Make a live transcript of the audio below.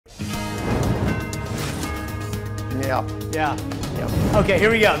up. Yeah. Yep. Okay,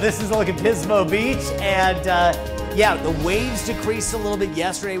 here we go. This is a look at Pismo Beach, and yeah, the waves decreased a little bit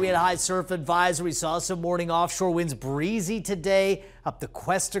yesterday. We had a high surf advisory. We saw some morning offshore winds, breezy today up the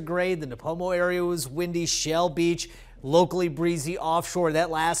Cuesta Grade. The Napomo area was windy. Shell Beach, locally breezy offshore. That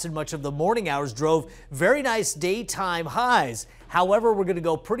lasted much of the morning hours, drove very nice daytime highs. However, we're going to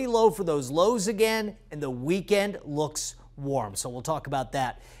go pretty low for those lows again, and the weekend looks warm. So we'll talk about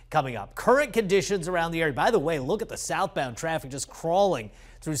that coming up. Current conditions around the area. By the way, look at the southbound traffic just crawling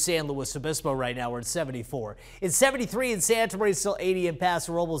through San Luis Obispo right now. We're at 74. It's 73 in Santa Maria, still 80 in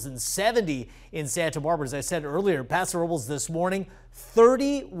Paso Robles, and 70 in Santa Barbara. As I said earlier, Paso Robles this morning,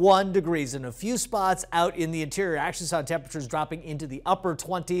 31 degrees in a few spots out in the interior. I actually saw temperatures dropping into the upper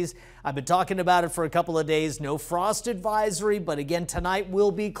 20s. I've been talking about it for a couple of days. No frost advisory, but again, tonight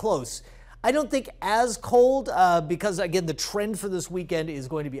will be close. I don't think as cold because, again, the trend for this weekend is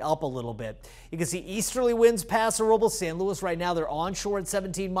going to be up a little bit. You can see easterly winds Paso Robles, San Luis right now. They're onshore at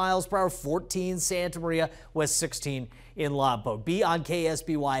 17 miles per hour, 14 Santa Maria, west 16 in Lompoc. Be on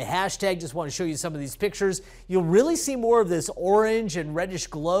KSBY hashtag. Just want to show you some of these pictures. You'll really see more of this orange and reddish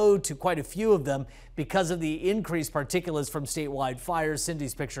glow to quite a few of them because of the increased particulates from statewide fires.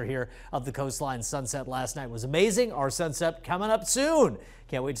 Cindy's picture here of the coastline sunset last night was amazing. Our sunset coming up soon.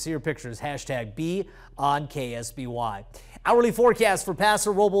 Can't wait to see your pictures. Hashtag be on KSBY. Hourly forecast for Paso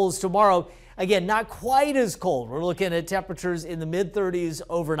Robles tomorrow. Again, not quite as cold. We're looking at temperatures in the mid-30s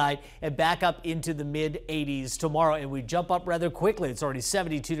overnight and back up into the mid-80s tomorrow. And we jump up rather quickly. It's already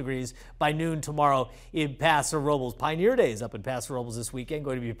 72 degrees by noon tomorrow in Paso Robles. Pioneer Days up in Paso Robles this weekend.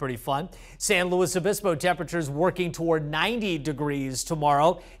 Going to be pretty fun. San Luis Obispo temperatures working toward 90 degrees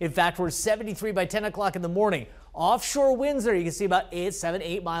tomorrow. In fact, we're 73 by 10 o'clock in the morning. Offshore winds there, you can see about 7,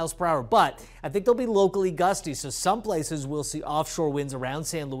 8 miles per hour, but I think they'll be locally gusty. So some places we'll see offshore winds around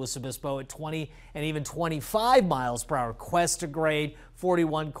San Luis Obispo at 20 and even 25 miles per hour. Cuesta Grade,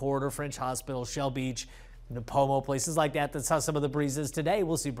 41 Corridor, French Hospital, Shell Beach, Napomo, places like that. That's how some of the breezes today.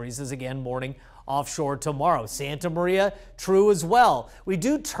 We'll see breezes again morning offshore tomorrow. Santa Maria, true as well. We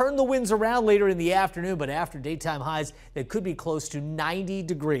do turn the winds around later in the afternoon, but after daytime highs, they could be close to 90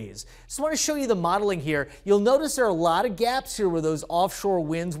 degrees. Just want to show you the modeling here. You'll notice there are a lot of gaps here where those offshore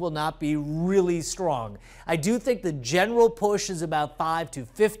winds will not be really strong. I do think the general push is about 5 to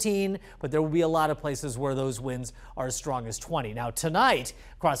 15, but there will be a lot of places where those winds are as strong as 20. Now tonight,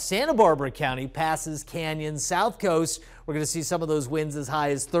 across Santa Barbara County, passes Canyon, South Coast, we're going to see some of those winds as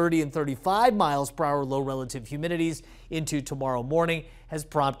high as 30 and 35 miles per hour. Low relative humidities into tomorrow morning has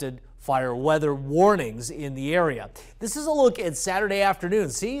prompted fire weather warnings in the area. This is a look at Saturday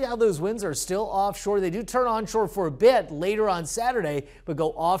afternoon. See how those winds are still offshore? They do turn onshore for a bit later on Saturday, but go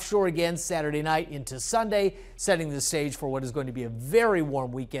offshore again Saturday night into Sunday, setting the stage for what is going to be a very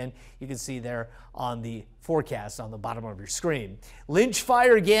warm weekend. You can see there on the forecast on the bottom of your screen. Lynch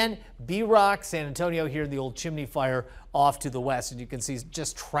fire again, B-Rock, San Antonio here, the old chimney fire off to the west. And you can see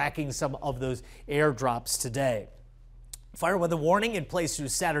just tracking some of those airdrops today. Fire weather warning in place through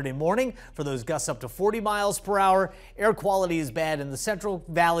Saturday morning for those gusts up to 40 miles per hour. Air quality is bad in the Central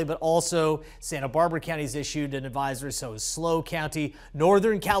Valley, but also Santa Barbara County's issued an advisory, so is SLO County.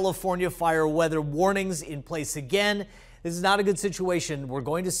 Northern California fire weather warnings in place again. This is not a good situation. We're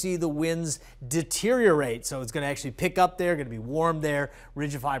going to see the winds deteriorate, so it's going to actually pick up there, going to be warm there.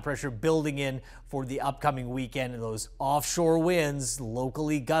 Ridge of high pressure building in for the upcoming weekend, and those offshore winds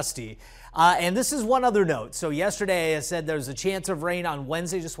locally gusty. And this is one other note. So yesterday I said there's a chance of rain on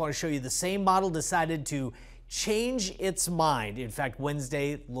Wednesday. Just want to show you the same model decided to change its mind. In fact,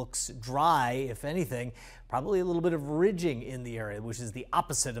 Wednesday looks dry, if anything. Probably a little bit of ridging in the area, which is the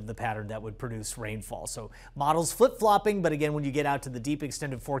opposite of the pattern that would produce rainfall. So models flip-flopping, but again, when you get out to the deep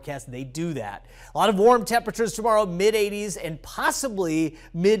extended forecast, they do that. A lot of warm temperatures tomorrow, mid-80s and possibly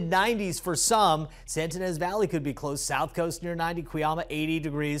mid-90s for some. Santa Ynez Valley could be close. South Coast near 90, Cuyama 80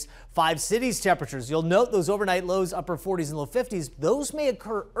 degrees. 5 cities temperatures. You'll note those overnight lows, upper 40s and low 50s. Those may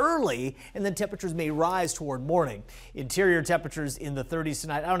occur early, and then temperatures may rise toward morning. Interior temperatures in the 30s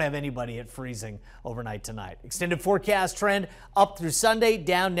tonight. I don't have anybody at freezing overnight tonight. Extended forecast trend up through Sunday,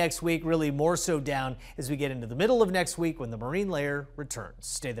 down next week, really more so down as we get into the middle of next week when the marine layer returns.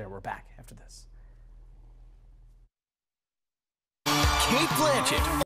 Stay there. We're back after this. Kate Blanchett.